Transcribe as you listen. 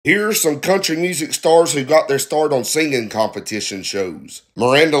Here are some country music stars who got their start on singing competition shows.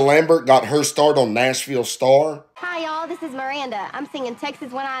 Miranda Lambert got her start on Nashville Star. Hi, y'all. This is Miranda. I'm singing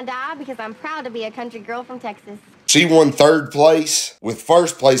Texas When I Die because I'm proud to be a country girl from Texas. She won 3rd place, with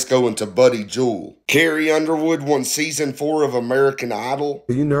 1st place going to Buddy Jewell. Carrie Underwood won Season 4 of American Idol.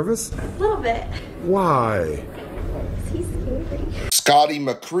 Are you nervous? A little bit. Why? He's scary. Scotty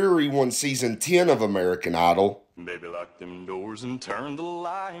McCreery won Season 10 of American Idol. Baby, lock them doors and turn the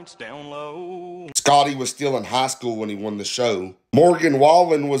lights down low. Scotty was still in high school when he won the show. Morgan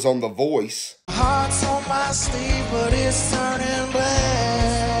Wallen was on The Voice. Heart's on my sleeve, but it's turning black.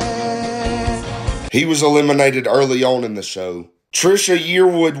 He was eliminated early on in the show. Trisha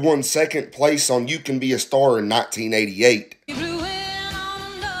Yearwood won 2nd place on You Can Be a Star in 1988.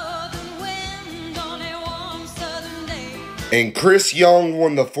 And Chris Young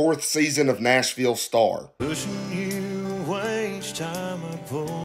won the 4th season of Nashville Star. Pushing you